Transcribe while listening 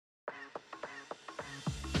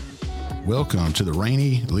Welcome to the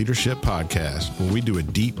Rainey Leadership Podcast, where we do a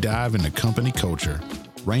deep dive into company culture.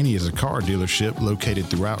 Rainey is a car dealership located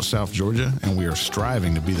throughout South Georgia, and we are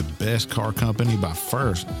striving to be the best car company by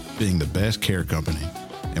first being the best care company.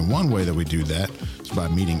 And one way that we do that is by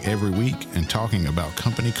meeting every week and talking about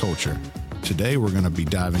company culture. Today, we're going to be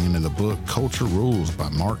diving into the book Culture Rules by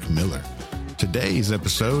Mark Miller. Today's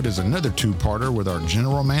episode is another two-parter with our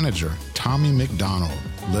general manager, Tommy McDonald.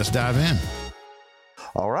 Let's dive in.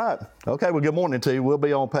 All right. Okay, well, good morning to you. We'll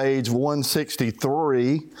be on page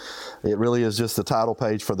 163. It really is just the title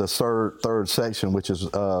page for the third section, which is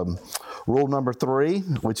rule number 3,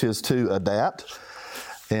 which is to adapt.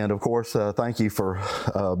 And, of course, thank you for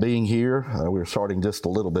being here. We're starting just a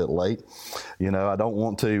little bit late. You know, I don't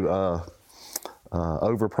want to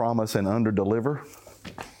overpromise and underdeliver.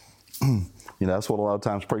 You know, that's what a lot of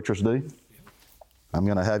times preachers do. I'm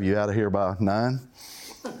going to have you out of here by 9.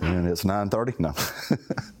 And it's 9:30? No,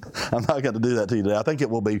 I'm not going to do that to you today. I think it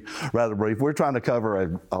will be rather brief. We're trying to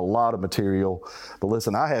cover a lot of material. But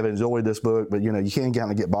listen, I have enjoyed this book, but you know, you can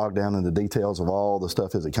kind of get bogged down in the details of all the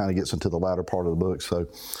stuff as it kind of gets into the latter part of the book. So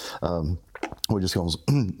we're just going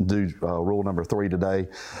to do rule number 3 today.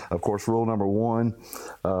 Of course, rule number 1,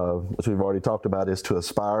 which we've already talked about, is to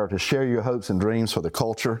aspire, to share your hopes and dreams for the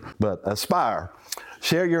culture. But aspire.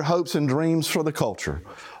 Share your hopes and dreams for the culture.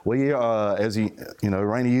 We, as you know,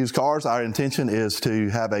 Rainey Used Cars, our intention is to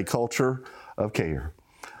have a culture of care.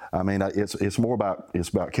 I mean, it's more about, it's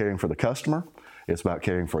about caring for the customer. It's about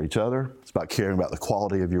caring for each other. It's about caring about the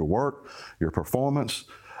quality of your work, your performance,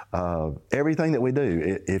 everything that we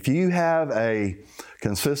do. If you have a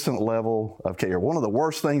consistent level of care, one of the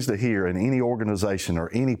worst things to hear in any organization or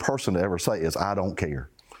any person to ever say is, I don't care.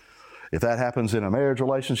 If that happens in a marriage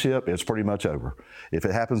relationship, it's pretty much over. If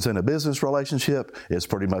it happens in a business relationship, it's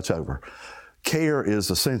pretty much over. Care is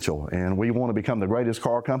essential, and we want to become the greatest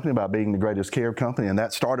car company by being the greatest care company, and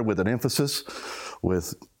that started with an emphasis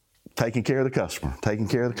with taking care of the customer, taking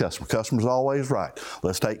care of the customer. Customer's always right.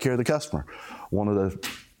 Let's take care of the customer. One of the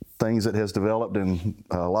things that has developed in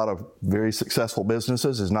a lot of very successful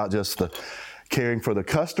businesses is not just the caring for the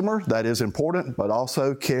customer, that is important, but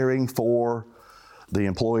also caring for the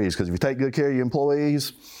employees, because if you take good care of your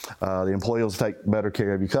employees, the employees will take better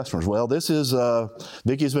care of your customers. Well, this is,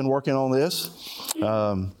 Vicky's been working on this.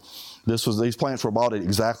 These plants were bought at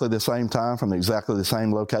exactly the same time from exactly the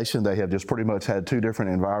same location. They have just pretty much had 2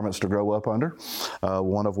 different environments to grow up under,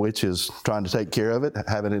 one of which is trying to take care of it,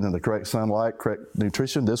 having it in the correct sunlight, correct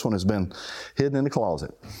nutrition. This one has been hidden in the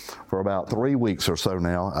closet for about 3 weeks or so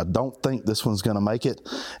now. I don't think this one's going to make it,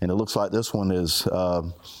 and it looks like this one is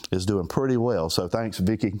doing pretty well. So thanks,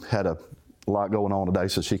 Vicky. Had a lot going on today,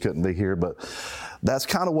 so she couldn't be here. But that's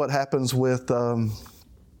kind of what happens with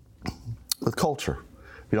culture.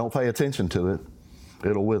 If you don't pay attention to it,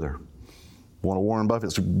 it'll wither. One of Warren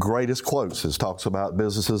Buffett's greatest quotes talks about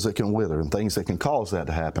businesses that can wither and things that can cause that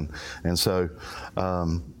to happen. And so,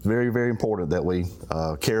 very, very important that we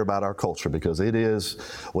care about our culture, because it is,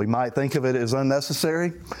 we might think of it as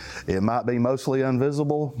unnecessary. It might be mostly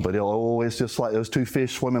invisible, but it's just like those 2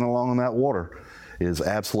 fish swimming along in that water is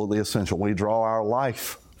absolutely essential. We draw our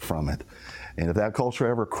life from it. And if that culture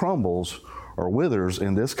ever crumbles or withers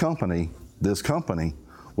in this company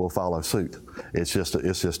will follow suit. It's just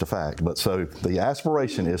a fact. But so the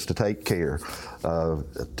aspiration is to take care,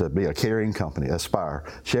 to be a caring company. Aspire.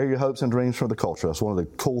 Share your hopes and dreams for the culture. That's one of the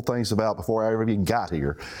cool things about before I ever even got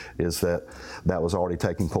here, is that was already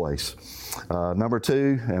taking place. Number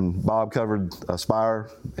 2, and Bob covered aspire,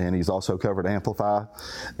 and he's also covered amplify.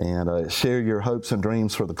 And share your hopes and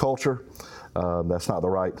dreams for the culture. That's not the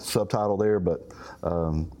right subtitle there,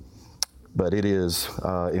 but it is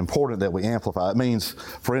important that we amplify. It means,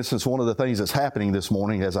 for instance, one of the things that's happening this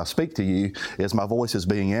morning as I speak to you is my voice is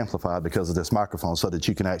being amplified because of this microphone so that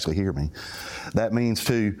you can actually hear me. That means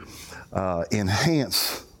to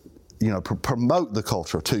enhance, promote the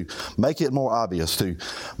culture, to make it more obvious, to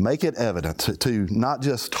make it evident, to not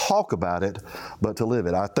just talk about it, but to live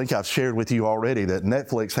it. I think I've shared with you already that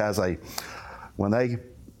Netflix has when they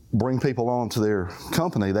bring people on to their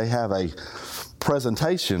company, they have a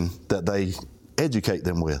presentation that they educate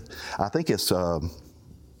them with. I think it's, I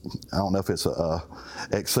don't know if it's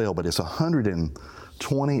Excel, but it's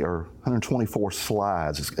 120 or 124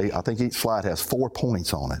 slides. I think each slide has 4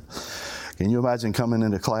 points on it. Can you imagine coming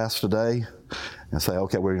into class today and say,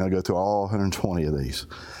 okay, we're going to go through all 120 of these?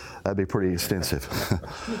 That'd be pretty extensive.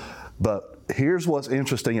 But here's what's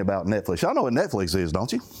interesting about Netflix. Y'all know what Netflix is,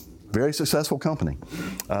 don't you? Very successful company.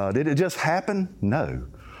 Did it just happen? No.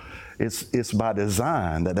 it's by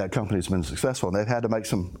design that company's been successful, and they've had to make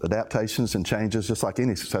some adaptations and changes just like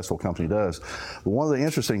any successful company does. But one of the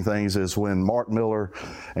interesting things is when Mark Miller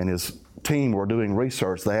and his team were doing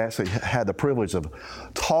research, they actually had the privilege of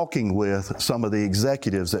talking with some of the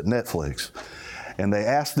executives at Netflix. And they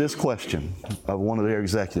asked this question of one of their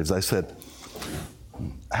executives. They said,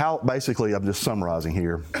 basically, I'm just summarizing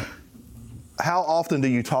here, how often do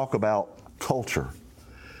you talk about culture?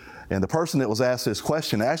 And the person that was asked this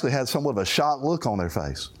question actually had somewhat of a shocked look on their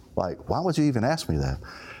face. Like, why would you even ask me that?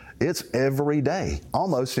 It's every day,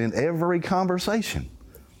 almost in every conversation.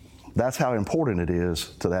 That's how important it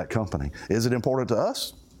is to that company. Is it important to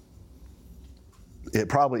us? It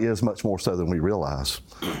probably is much more so than we realize.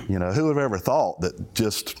 You know, who would have ever thought that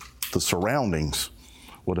just the surroundings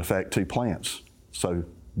would affect two plants so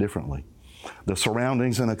differently? The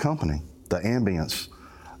surroundings in a company, the ambience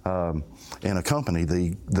in a company,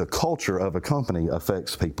 the culture of a company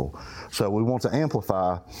affects people. So we want to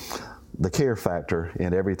amplify the care factor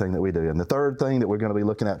in everything that we do. And the third thing that we're going to be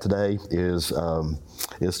looking at today is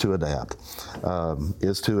to adapt.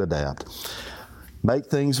 Make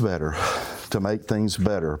things better, to make things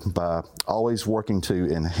better by always working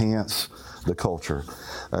to enhance the culture,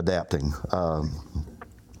 adapting.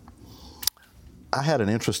 I had an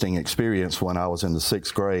interesting experience when I was in the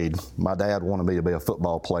 6th grade. My dad wanted me to be a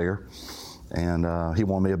football player, and he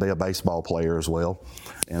wanted me to be a baseball player as well.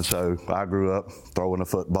 And so I grew up throwing a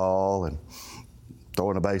football and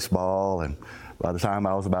throwing a baseball, and by the time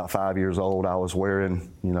I was about 5 years old, I was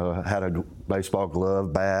wearing, had a baseball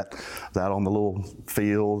glove, bat, was out on the little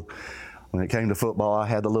field. When it came to football, I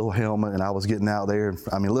had the little helmet, and I was getting out there.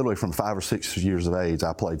 I mean, literally from 5 or 6 years of age,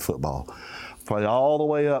 I played football. Played all the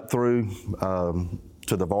way up through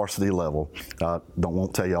to the varsity level. I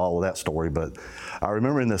won't tell you all of that story, but I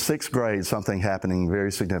remember in the 6th grade, something happening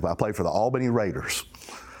very significant. I played for the Albany Raiders.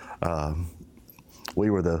 We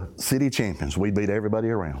were the city champions. We beat everybody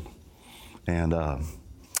around. And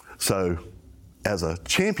so as a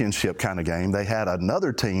championship kind of game, they had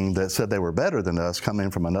another team that said they were better than us come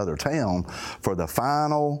in from another town for the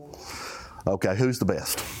final, okay, who's the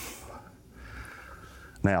best?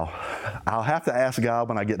 Now, I'll have to ask God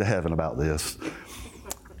when I get to heaven about this,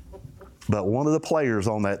 but one of the players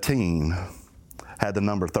on that team had the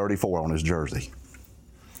number 34 on his jersey.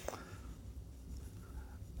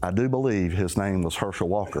 I do believe his name was Herschel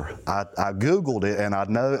Walker. I Googled it, and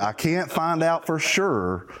I can't find out for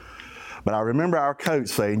sure, but I remember our coach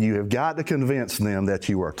saying, you have got to convince them that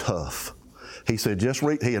you are tough. He said,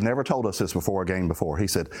 he had never told us this before a game before. He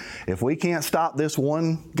said, if we can't stop this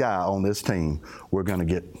one guy on this team, we're going to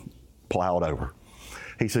get plowed over.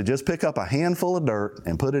 He said, just pick up a handful of dirt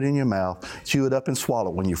and put it in your mouth, chew it up and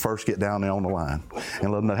swallow it when you first get down there on the line,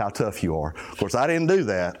 and let them know how tough you are. Of course, I didn't do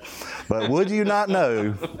that, but would you not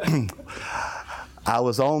know,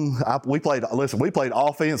 we played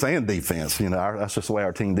offense and defense. That's just the way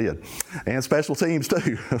our team did. And special teams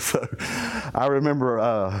too. So I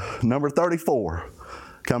remember number 34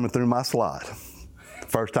 coming through my slot.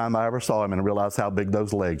 First time I ever saw him and realized how big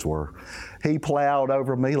those legs were. He plowed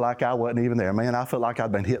over me like I wasn't even there. Man, I felt like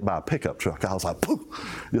I'd been hit by a pickup truck. I was like, poof,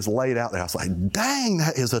 just laid out there. I was like, dang,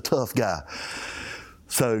 that is a tough guy.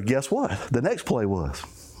 So guess what? The next play was.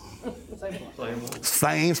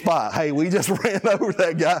 Same spot. Hey, we just ran over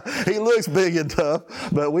that guy. He looks big and tough,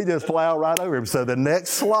 but we just plowed right over him. So the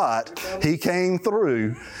next slot, he came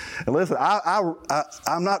through. And listen,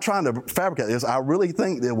 I'm not trying to fabricate this. I really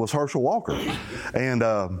think it was Herschel Walker. And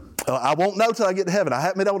I won't know till I get to heaven. I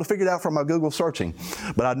haven't been able to figure it out from my Google searching,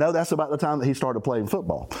 but I know that's about the time that he started playing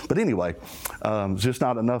football. But anyway, just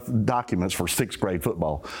not enough documents for 6th grade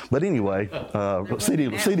football. But anyway,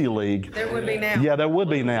 City League. There would be now. Yeah, there would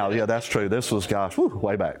be now. Yeah, that's true. This was,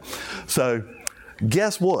 way back. So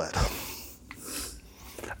guess what?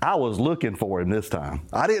 I was looking for him this time.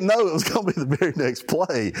 I didn't know it was going to be the very next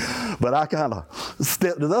play, but I kind of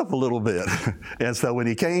stepped it up a little bit. And so when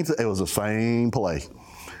he came, it was the same play.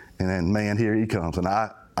 And then, man, here he comes. And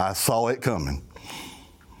I saw it coming.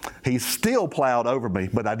 He still plowed over me,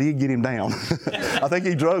 but I did get him down. I think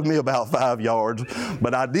he drove me about 5 yards,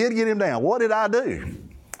 but I did get him down. What did I do?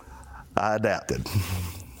 I adapted.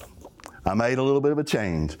 I made a little bit of a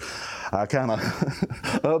change. I kind of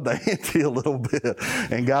upped the ante a little bit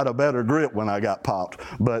and got a better grip when I got popped.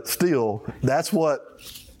 But still,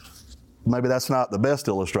 maybe that's not the best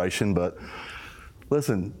illustration, but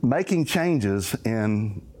listen, making changes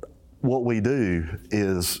in what we do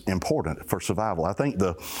is important for survival. I think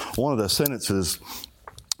one of the sentences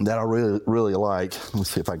that I really, really like, let me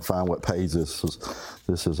see if I can find what page this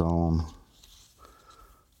is on.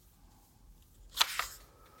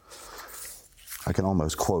 I can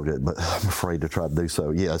almost quote it, but I'm afraid to try to do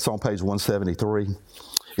so. Yeah, it's on page 173.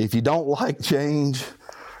 If you don't like change,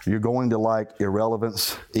 you're going to like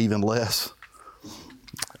irrelevance even less.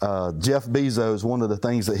 Jeff Bezos, one of the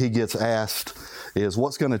things that he gets asked is,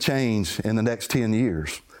 what's going to change in the next 10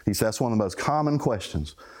 years? He said, that's one of the most common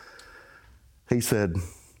questions. He said,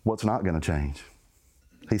 what's not going to change?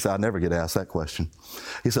 He said, I never get asked that question.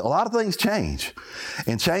 He said, a lot of things change.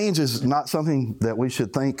 And change is not something that we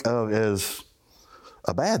should think of as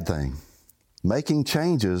a bad thing. Making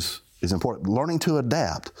changes is important. Learning to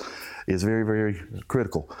adapt is very, very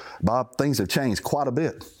critical. Bob, things have changed quite a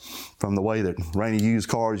bit from the way that Rainy used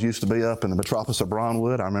cars used to be up in the metropolis of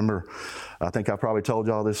Brownwood. I think I probably told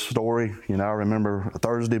y'all this story. You know, I remember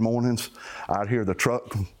Thursday mornings, I'd hear the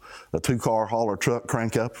 2-car hauler truck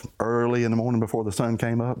crank up early in the morning before the sun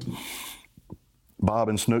came up. Bob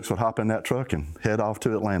and Snooks would hop in that truck and head off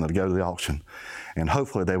to Atlanta to go to the auction. And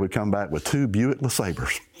hopefully they would come back with 2 Buick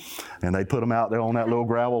LeSabres. And they'd put them out there on that little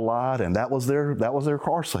gravel lot, and that was their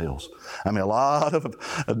car sales. I mean, a lot of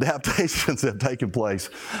adaptations have taken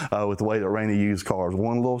place with the way that Rainy used cars.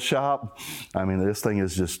 One little shop, I mean, this thing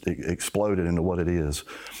has just exploded into what it is.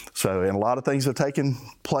 So, and a lot of things have taken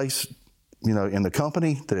place, you know, in the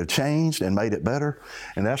company that have changed and made it better.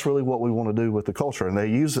 And that's really what we want to do with the culture. And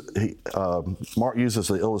Mark uses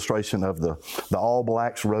the illustration of the All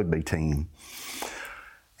Blacks rugby team,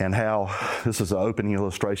 and how this is the opening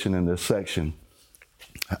illustration in this section.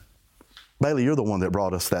 Bailey, you're the one that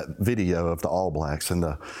brought us that video of the All Blacks, and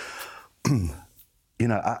you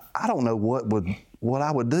know, I don't know what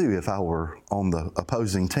I would do if I were on the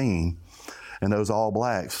opposing team and those All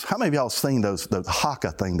Blacks. How many of y'all seen the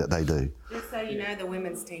haka thing that they do? Just so you know, the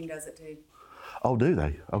women's team does it too. Oh, do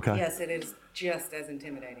they? Okay. Yes, it is just as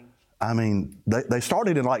intimidating. I mean, they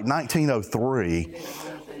started in like 1903.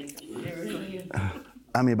 It really is.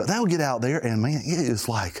 I mean, but they'll get out there, and man, it is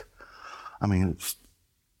like, I was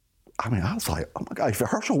like, oh my God, if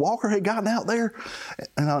Herschel Walker had gotten out there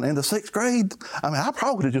in the 6th grade, I mean, I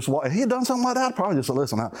probably would have just walked. If he had done something like that, I'd probably just said,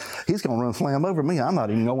 listen, he's going to run slam over me. I'm not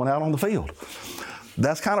even going out on the field.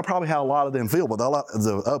 That's kind of probably how a lot of them feel, but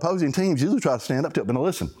the opposing teams usually try to stand up to it. But now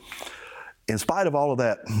listen, in spite of all of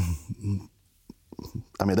that,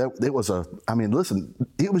 I mean, listen,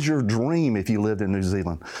 it was your dream if you lived in New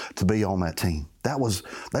Zealand to be on that team.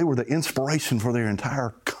 They were the inspiration for their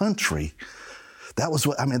entire country. That's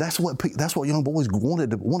what young boys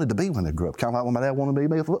wanted to be when they grew up. Kind of like when my dad wanted me to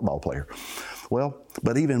be a football player. Well,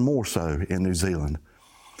 but even more so in New Zealand.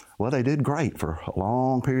 Well, they did great for a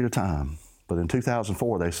long period of time. But in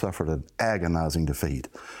 2004, they suffered an agonizing defeat.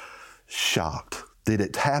 Shocked. Did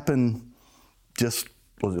it happen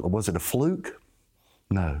was it a fluke?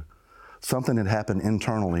 No. Something had happened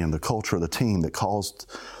internally in the culture of the team that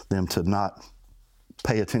caused them to not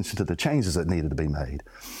pay attention to the changes that needed to be made.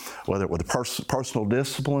 Whether it was personal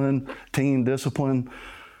discipline, team discipline,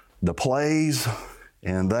 the plays,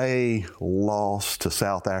 and they lost to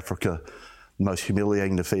South Africa, the most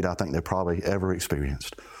humiliating defeat I think they probably ever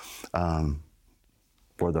experienced.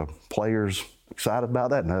 Were the players excited about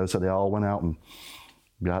that? No, so they all went out and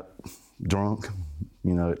got drunk.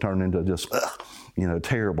 You know, it turned into just,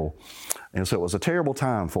 terrible. And so it was a terrible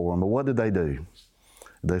time for them. But what did they do?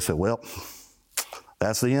 They said, well,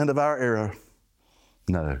 that's the end of our era.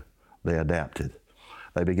 No, they adapted.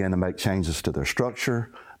 They began to make changes to their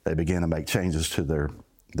structure. They began to make changes to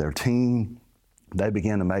their team. They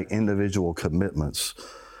began to make individual commitments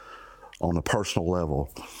on a personal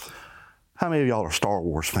level. How many of y'all are Star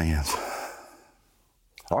Wars fans?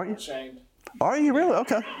 Are you? Ashamed. Are you really?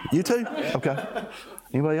 Okay. You too? Okay.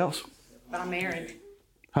 Anybody else? By marriage.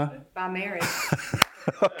 Huh? By marriage.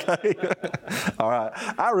 Okay. All right.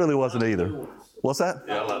 I really wasn't either. What's that?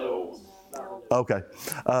 Yeah, I like the old ones. Okay.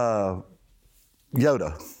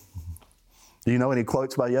 Yoda. Do you know any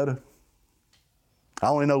quotes by Yoda? I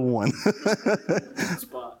only know one.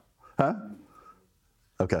 Spot. Huh?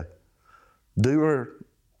 Okay. Do or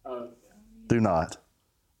do not.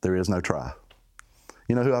 There is no try.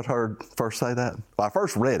 You know who I've heard first say that? Well, I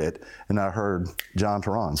first read it, and I heard John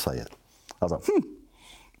Tehran say it. I was like,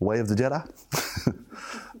 way of the Jedi?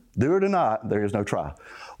 Do or do not, there is no try.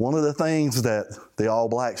 One of the things that the All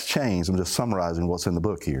Blacks changed, I'm just summarizing what's in the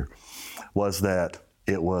book here, was that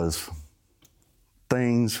it was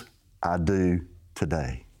things I do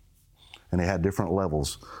today. And they had different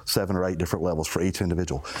levels, 7 or 8 different levels for each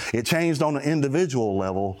individual. It changed on an individual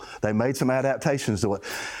level. They made some adaptations to it.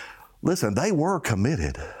 Listen, they were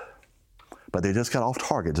committed, but they just got off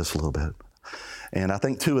target just a little bit. And I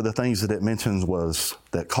think 2 of the things that it mentions was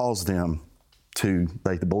that caused them to,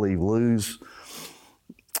 they believe, lose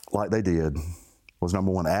like they did was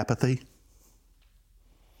number 1, apathy.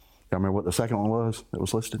 Y'all remember what the second one was that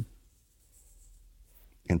was listed?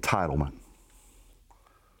 Entitlement.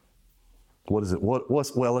 What is it? Well,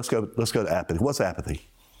 let's go to apathy. What's apathy?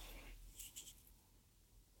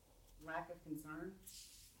 Lack of concern.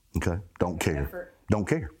 Okay. Don't care. Effort. Don't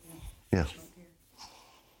care. Yeah.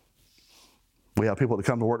 We have people that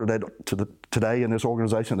come to work today in this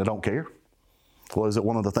organization that don't care. Well, is it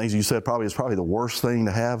one of the things you said is probably the worst thing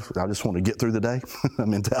to have? I just want to get through the day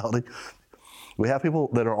mentality. We have people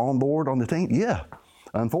that are on board on the team. Yeah,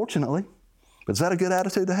 unfortunately. But is that a good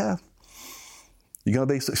attitude to have? You're going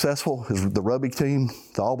to be successful? Is the rugby team,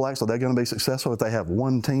 the All Blacks, are they going to be successful if they have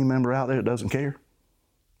one team member out there that doesn't care?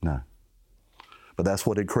 No. But that's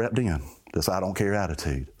what had crept in, this I don't care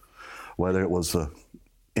attitude. Whether it was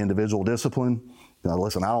individual discipline. Now,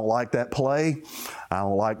 listen, I don't like that play. I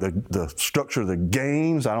don't like the structure of the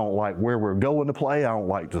games. I don't like where we're going to play. I don't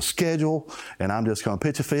like the schedule. And I'm just going to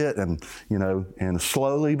pitch a fit. And, and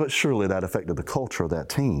slowly but surely that affected the culture of that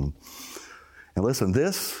team. And listen,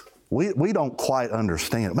 we don't quite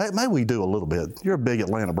understand. Maybe we do a little bit. You're a big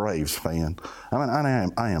Atlanta Braves fan. I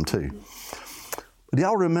mean, I am too. Do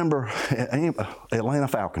y'all remember Atlanta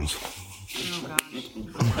Falcons? Oh,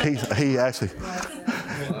 gosh. He actually...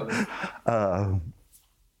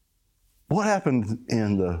 what happened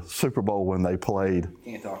in the Super Bowl when they played?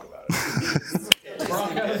 Can't talk about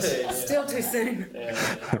it. Still too soon.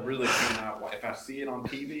 Yeah, I really cannot. If I see it on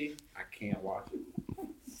TV, I can't watch it.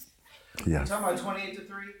 Yeah. You're talking about 28-3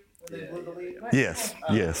 when they blew the lead? Yes.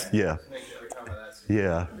 Yes. Yeah. Make sure we're talking about that.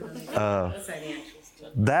 Yeah. Let's say the actual stuff.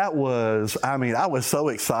 That was, I was so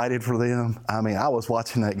excited for them. I was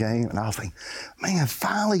watching that game and I was thinking, man,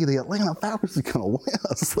 finally the Atlanta Falcons is going to win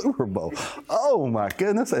a Super Bowl. Oh my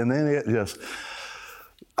goodness. And then it just,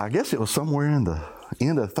 I guess it was somewhere in the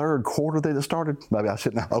end of the third quarter that it started. Maybe I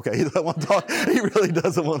shouldn't have. Okay, he doesn't want to talk. He really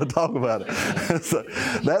doesn't want to talk about it. So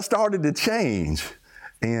that started to change.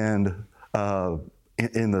 And,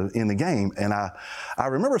 in the game, and I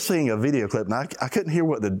remember seeing a video clip, and I couldn't hear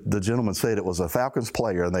what the gentleman said. It was a Falcons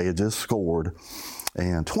player, and they had just scored,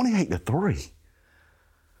 and 28-3,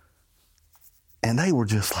 and they were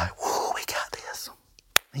just like, "Whoa, we got this!"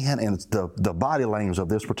 And the body language of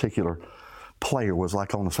this particular player was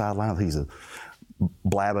like on the sideline. He's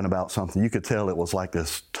blabbing about something. You could tell it was like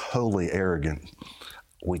this totally arrogant.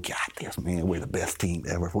 We got this, man. We're the best team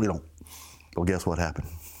ever. If we don't, well, guess what happened?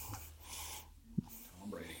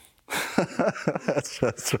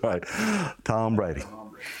 That's right. Tom Brady.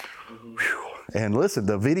 And listen,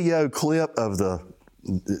 the video clip of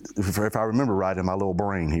if I remember right in my little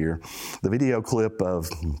brain here, the video clip of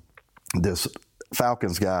this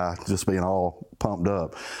Falcons guy just being all pumped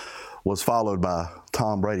up was followed by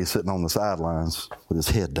Tom Brady sitting on the sidelines with his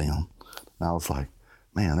head down. And I was like,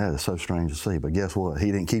 man, that is so strange to see. But guess what? He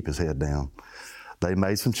didn't keep his head down. They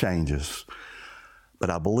made some changes. But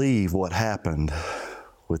I believe what happened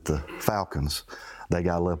with the Falcons, they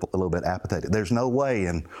got a little bit apathetic. There's no way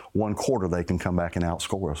in one quarter they can come back and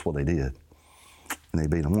outscore us what they did. And they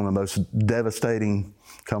beat them. One of the most devastating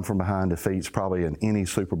come from behind defeats probably in any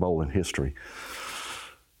Super Bowl in history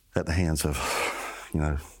at the hands of,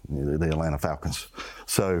 the Atlanta Falcons.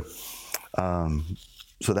 So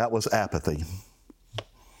that was apathy,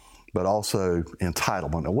 but also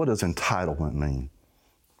entitlement. Now, what does entitlement mean?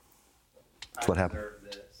 That's what happened.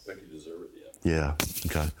 Yeah,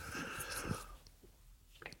 okay.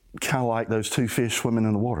 Kind of like those two fish swimming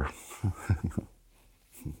in the water.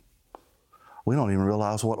 We don't even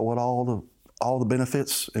realize what all the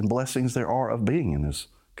benefits and blessings there are of being in this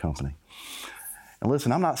company. And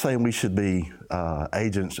listen, I'm not saying we should be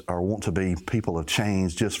agents or want to be people of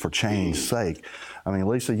change just for change's sake.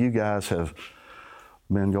 Lisa, you guys have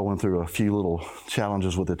been going through a few little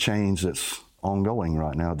challenges with the change that's ongoing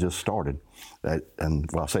right now, just started. I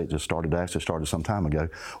say it just started, actually started some time ago,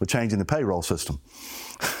 with changing the payroll system.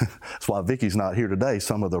 That's why Vicky's not here today,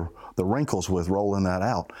 some of the wrinkles with rolling that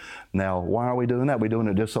out. Now, why are we doing that? We're doing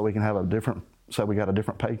it just so we can have we got a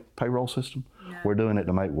different payroll system? No. We're doing it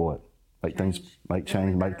to make what? Make things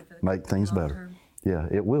better. Yeah,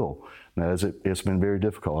 it will. Now, it's been very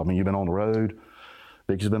difficult. You've been on the road.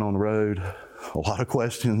 Vicky's been on the road. A lot of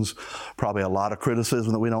questions, probably a lot of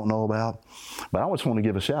criticism that we don't know about. But I just want to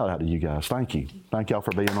give a shout out to you guys. Thank you. Thank y'all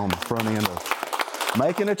for being on the front end of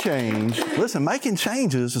making a change. Listen, making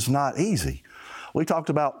changes is not easy. We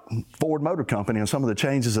talked about Ford Motor Company and some of the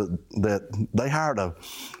changes that they hired a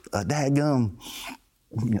daggum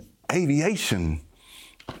aviation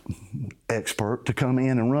expert to come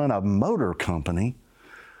in and run a motor company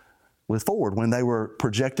with Ford when they were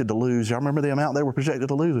projected to lose. Y'all remember the amount they were projected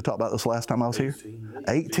to lose? We talked about this last time I was here.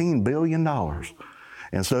 $18 billion.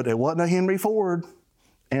 And so it wasn't a Henry Ford.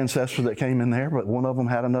 ancestor that came in there, but one of them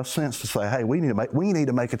had enough sense to say, hey, we need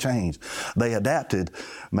to make a change. They adapted,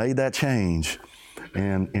 made that change,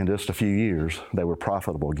 and in just a few years, they were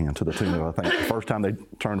profitable again to the tune of, I think, the first time they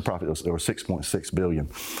turned a profit, there was $6.6 billion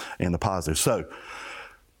in the positive. So,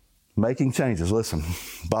 making changes. Listen,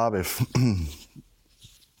 Bob, if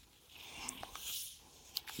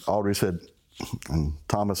Audrey said, and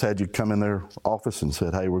Thomas had you come in their office and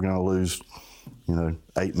said, hey, we're going to lose,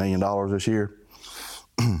 $8 million this year.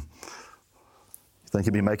 You think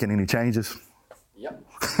you'd be making any changes? Yep.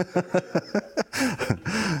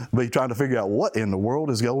 Be trying to figure out what in the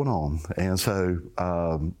world is going on. And so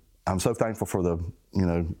I'm so thankful for the,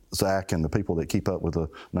 Zach and the people that keep up with the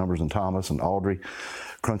numbers, and Thomas and Audrey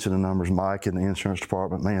crunching the numbers, Mike in the insurance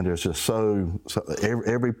department. Man, there's just so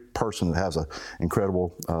every person that has an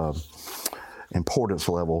incredible importance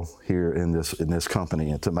level here in this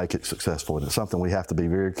company, and to make it successful. And it's something we have to be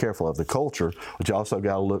very careful of. The culture, which you also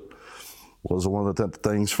got to look, was one of the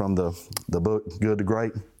things from the book Good to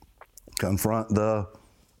Great. Confront the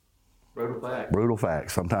brutal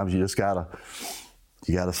facts. Sometimes you just gotta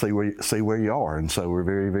see where you are, and so we're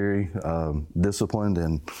very, very disciplined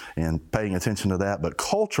and paying attention to that. But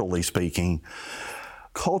culturally speaking,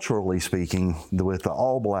 with the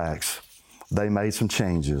All Blacks, they made some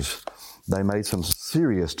changes. They made some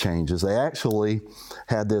serious changes. They actually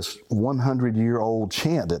had this 100-year-old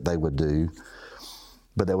chant that they would do,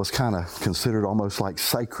 but that was kind of considered almost like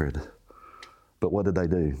sacred. But what did they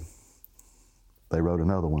do? They wrote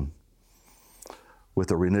another one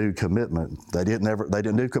with a renewed commitment. They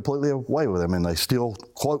didn't do completely away with them, and they still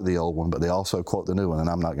quote the old one, but they also quote the new one. And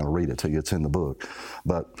I'm not going to read it to you; it's in the book.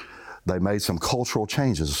 But they made some cultural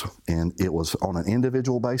changes, and it was on an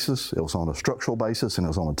individual basis, it was on a structural basis, and it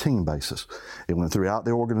was on a team basis. It went throughout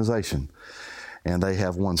their organization, and they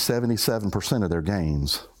have won 77% of their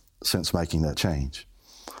games since making that change.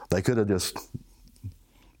 They could have just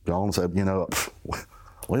gone and said, we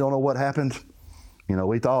don't know what happened.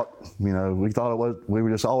 We thought we were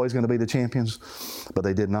just always going to be the champions, but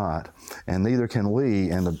they did not. And neither can we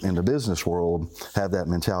in the business world have that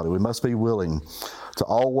mentality. We must be willing to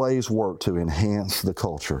always work to enhance the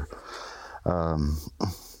culture.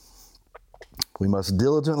 We must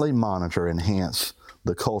diligently monitor and enhance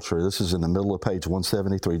the culture. This is in the middle of page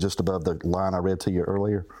 173, just above the line I read to you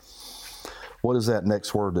earlier. What is that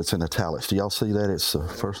next word that's in italics? Do y'all see that? It's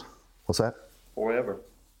first. What's that? Forever.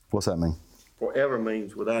 What's that mean? Forever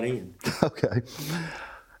means without end. Okay.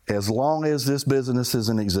 As long as this business is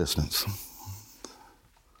in existence,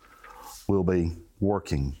 we'll be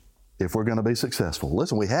working if we're going to be successful.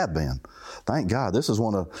 Listen, we have been. Thank God. This is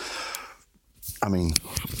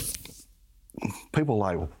people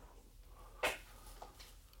like,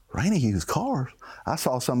 Rainey used cars. I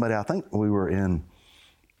saw somebody, I think we were in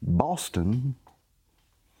Boston,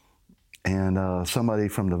 and somebody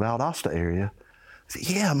from the Valdosta area said,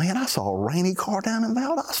 yeah, man, I saw a Rainey car down in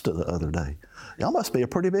Valdosta the other day. Y'all must be a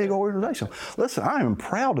pretty big organization. Listen, I am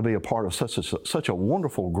proud to be a part of such a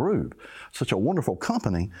wonderful group, such a wonderful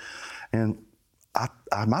company. And I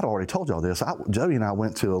might have already told y'all this. Jody and I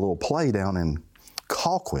went to a little play down in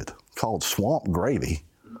Colquitt called Swamp Gravy.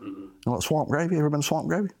 You know what Swamp Gravy? Ever been to Swamp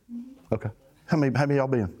Gravy? Okay. How many of y'all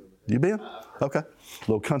been? You been? Okay.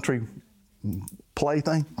 Little country play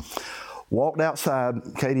thing. Walked outside.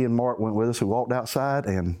 Katie and Mark went with us. We walked outside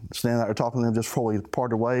and standing out there talking to them just before we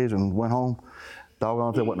parted ways and went home.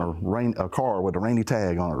 Doggone, there wasn't a car with a Rainey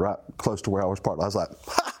tag on it right close to where I was parked. I was like,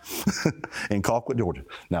 ha! In Colquitt, Georgia.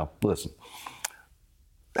 Now, listen,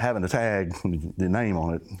 having a tag, the name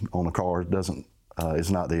on it, on a car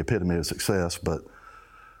is not the epitome of success, but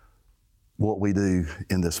what we do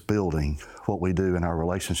in this building, what we do in our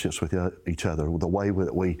relationships with each other, the way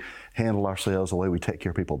that we handle ourselves, the way we take care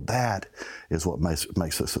of people, that is what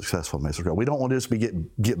makes us successful, makes us grow. We don't want to just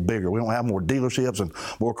get bigger. We don't have more dealerships and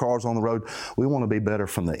more cars on the road. We want to be better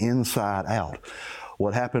from the inside out.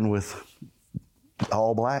 What happened with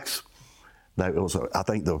All Blacks, I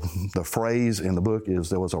think the phrase in the book is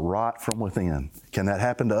there was a rot from within. Can that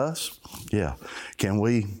happen to us? Yeah. Can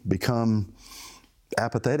we become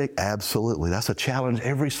apathetic? Absolutely. That's a challenge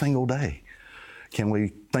every single day. Can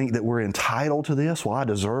we think that we're entitled to this? Well, I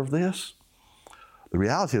deserve this? The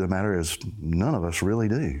reality of the matter is none of us really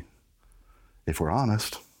do. If we're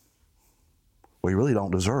honest, we really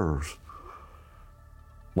don't deserve.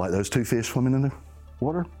 Like those two fish swimming in the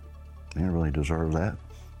water, they didn't really deserve that.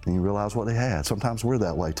 And you realize what they had. Sometimes we're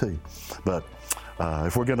that way too. But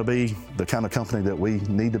if we're going to be the kind of company that we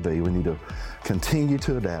need to be, we need to continue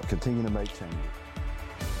to adapt, continue to make changes.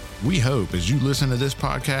 We hope as you listen to this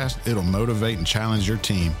podcast, it'll motivate and challenge your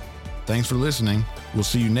team. Thanks for listening. We'll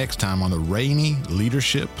see you next time on the Rainey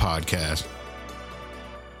Leadership Podcast.